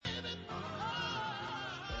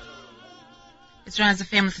It's Rise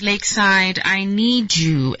FM with Lakeside. I Need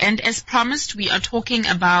You. And as promised, we are talking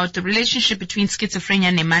about the relationship between schizophrenia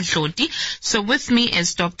and emadloti. So with me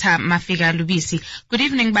is Dr. Mafika Lubisi. Good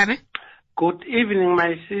evening, Babe. Good evening,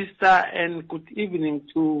 my sister, and good evening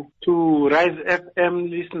to Rise FM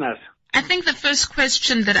listeners. I think the first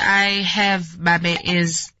question that I have, Babe,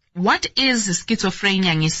 is what is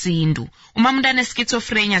schizophrenia ngesintu? Uma umuntu ane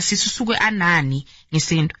schizophrenia sisusuke anani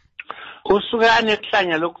ngesintu? Usuke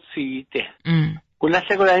anehlanya lokutsite.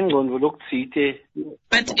 Kulahlekelwa ingqondo lokutsite.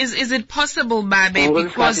 But is it possible, Babe,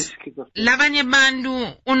 because labanye bantu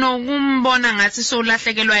unokumbona ngathi so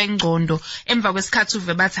ulahlekelwa ingqondo emva kwesikhathi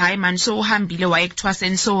uve bathi hayi man so uhambile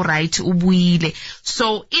wayekuthwaseni so right ubuyile.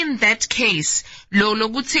 So in that case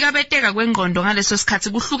lokuthi kabeteka kwengqondo ngaleso sikhathi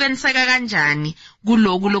kuhlukaniseka kanjani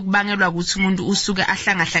kuloku lokubangelwa ukuthi umuntu usuke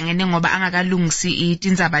ahlangahlangene ngoba angakalungisi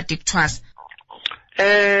itindzaba tikuthwasa?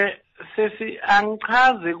 Sesi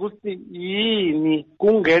angichaze ukuthi yini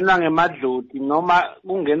kungenwa ngemadloti noma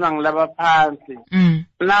kungenwa ngilaba phansi.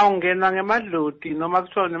 Na ungenwa ngemadloti noma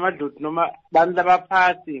kuthiwa nemadloti noma bantu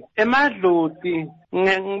labaphansi. Emadloti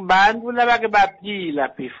bantu labake baphila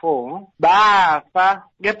before bafa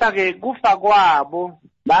kepha ke kufa kwabo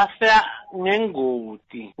bafa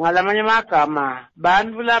ngengoti. Ngalamanye amagama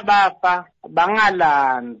bantu labafa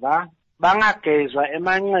bangalandwa bangagezwa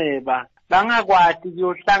emanxeba bangakwati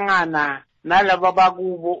kuyohlangana nalabo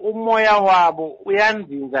bakubo umoya wabo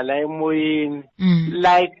uyanzinza la emoyeni.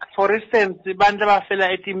 Like for instance bantu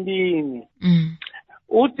abafela etimbini.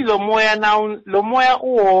 Uthi lo moya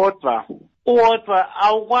uwodwa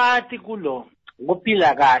awukwati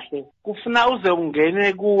kuphila kahle kufuna uze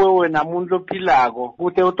ungene kuwe wena umuntu ophilako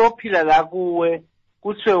kude utophila la kuwe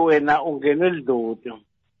kuthiwe wena ungene edloti.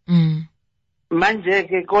 Manje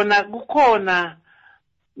ke kukhona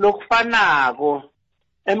lokufanako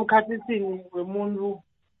emkhathini wemuntu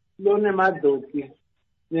lonemadloti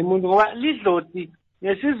nemuntu ngoba lidloti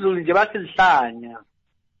ngesizulu nje bathi lihlanya.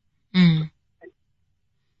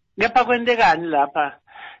 Ngapha kwentekani lapha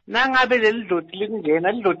nangabe leli dloti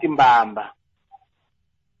likungena lidloti mbamba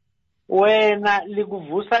wena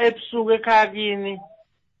likuvusa ebusuku ekhaya kini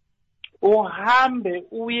uhambe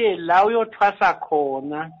uye la uyothwasa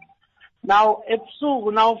khona now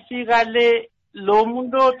ebusuku nawufika lo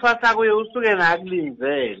muntu othwasa kuye usuke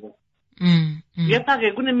nakulinzele. Kepha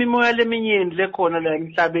ke kunemimoya leminyeni lekhona la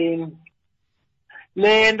emhlabeni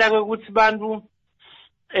lenta ukuthi bantu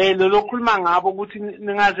lokhuluma ngabo ukuthi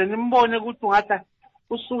ningaze nimbone ukuthi ungathi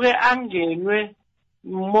usuke angenwe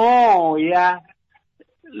moya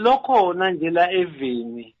lokhona nje la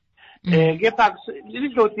eveni. Kepha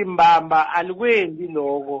lidloti mbamba alikwendi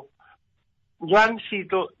lokho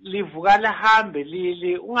njengishito livuka lahambe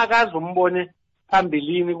lili ungakazi umbone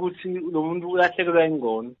phambilini ukuthi lo muntu ulahlekelwa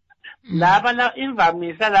ingqondo. Laba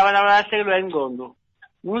imvamisa laba lahlekelwa ingqondo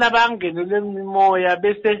ngilaba angenelwe imimoya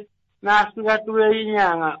bese nasuka tuwe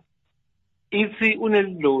inyanga ithi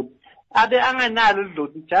unelidloti abe anganalo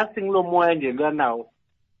idloti just ngilomoya nje lwanawo.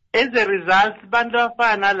 As a result bantu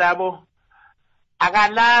abafana labo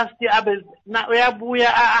akalasti abe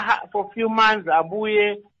uyabuya for few months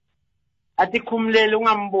abuye atikhumulele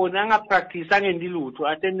ungamboni angapractice angendi lutho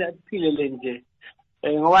aphilele nje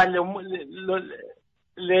ngoba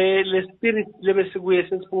le spirit lebesikuye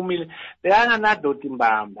sesiphumile beyanganadoti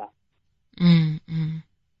mbamba.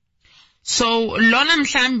 So lona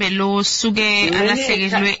mhlambe lo suke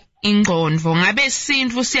alahlekelwe ingqondo ngabe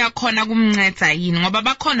sintfu siyakhona kumnceda yini ngoba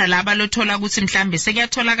bakhona laba lothola ukuthi mhlambe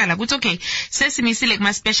sekuyatholakala ukuthi okay sesimisile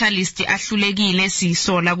kuma specialist ahlulekile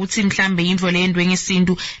sisola ukuthi mhlambe indvo lendwe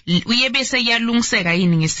ngesintu uye bese kuyalungiseka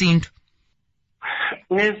yini ngesintu.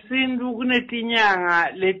 Ngesintu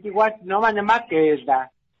kunetinyanga leti kwathi noma nemagedla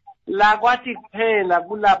la kwathi kuphela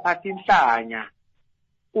kulapha tinhlanya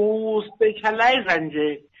specialize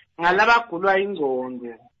nje ngalabagulwa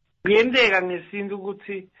ingqondo. Kuyenteka ngesintu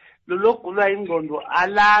ukuthi lologulwa ingqondo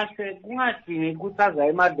alahle kungadingi ukuthi aza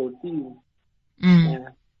emadlotini.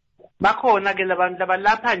 Bakhona ke labantu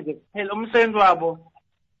labalapha nje kuphela umsebenzi wabo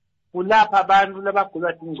kulapha abantu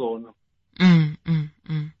labagulwa ingqondo.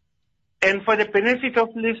 And for the benefit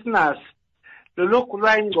of listeners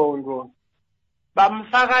lologulwa ingqondo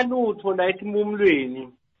bamfaka lutho la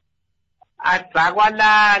etimumlweni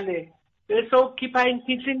adzakwalale bese ukhipha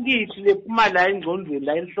inkithi lephuma la engqondweni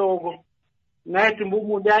la enhloko ngathi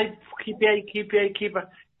umuntu ayikhipha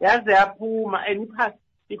yaze yaphuma and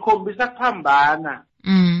ikhombisa kuphambana.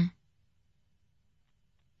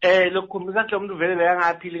 Lokukhombisa ukuthi umuntu vele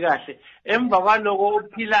beyangaphili kahle emva kwaloko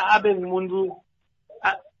uphila abe ngumuntu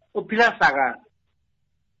uphila sakana.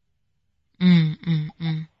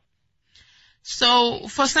 So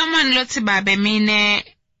for someone lothi babe mine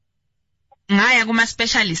ngaya kuma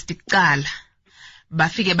specialist kuqala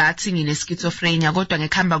bafike bathi ngine schizophrenia kodwa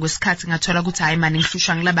ngekhamba kwesikhathi ngathola ukuthi hayi manje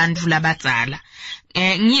ngihlushwa ngilabantu labadzala.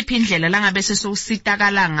 Ngiyiphi indlela la ngabe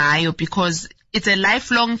sesowusitakala ngayo because it's a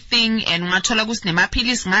lifelong thing and ungathola ukuthi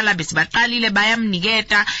nemaphilisi ngala bese baqalile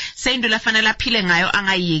bayamniketa seyinto lafanele aphile ngayo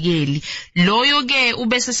angayiyekeli. Loyo ke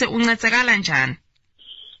ubese seuncedakala njani?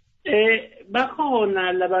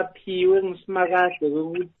 Bakhona labaphiwe ngisimakahle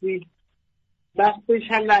ukuthi ba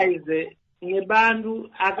specialize ngebantu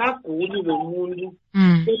akaguli lo muntu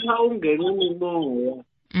kepha ungena umoya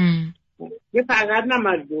kepha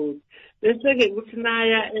akanamadlozi bese ke ukuthi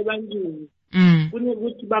naya ebantwini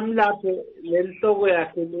kunokuthi bamlaphe lenhloko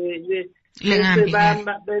yakhe le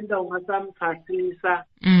benza ungasamchasisa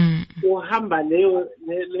uhamba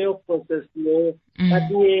leyo process leyo but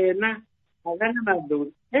yena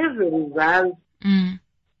akanamadlozi as a result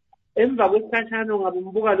emva kwesikhathana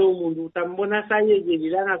ungabumbuka lowo muntu utambona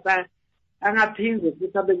sayekile angaphinde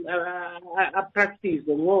futhi practice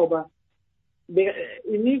ngoba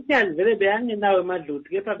initial vele beyangenawo emadlozi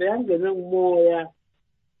kepha beyangena umoya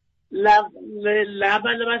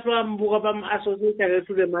laba labambuka bam-associate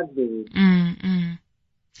to emadlozi.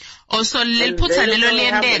 Also leliphutha lelo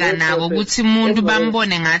liyenteka nabo ukuthi umuntu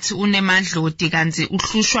bambone ngathi unemadloti kanti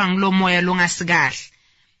uhlushwa ngilomoya longasikahle.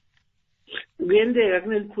 Kuyenteka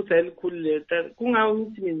kuneliphutha elikhulu leta kungawo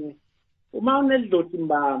ukuthi mina uma unelidloti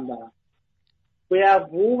mbamba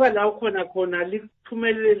uyavuka la ukhona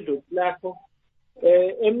likuthumelele idloti lakho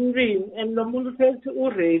emntwini and lo muntu sethi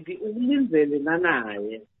uready ukulinzele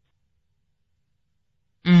nanaye.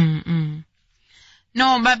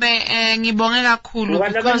 No babe ngibonge kakhulu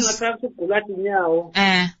because ukugula inyawo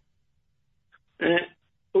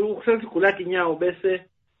ukugula inyawo bese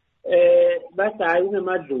bathi hayi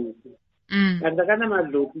unemadlozi kanti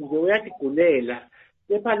akanamadlozi nje uyatigulela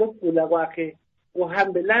kepha lokugula kwakhe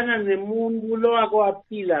uhambelana nemuntu lo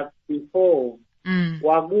akwaphila before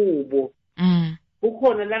wakubo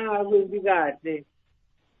ukhona la ngakwenzi kahle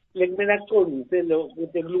lekumele aqondise lo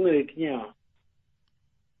ukuthi kulungele inyawo.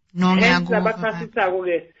 No ngiyakuva abaphasisako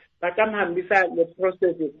ke bakamhambisa le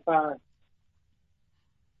process yokufaka.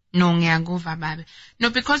 No ngiyakuva babe. No,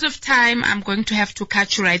 because of time I'm going to have to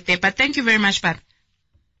cut you right there, but thank you very much babe.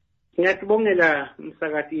 Ngiyabongela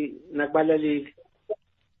msakati nakubalaleli.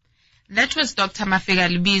 That was Dr. Mafika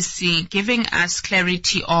Lubisi giving us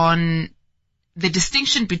clarity on the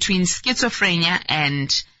distinction between schizophrenia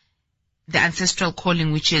and the ancestral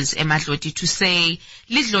calling, which is emadloti, to say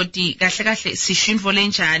lidloti kahle kahle sishinvo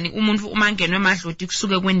lenjani umuntu uma ngenwe emadloti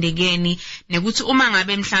kusuke kwendekeni nekuthi uma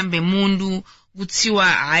ngabe mhlambe umuntu kuthiwa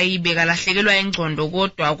hayi bekalahlekelwa ingqondo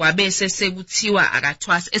kodwa kwabese sekuthiwa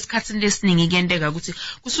akathwasa esikhatsini lesiningi kuyenteka ukuthi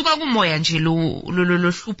kusuka kumoya nje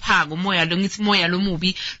lo hluphako umoya lo ngithi moya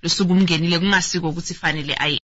lomubi losuka umngenile kungasiko ukuthi fanele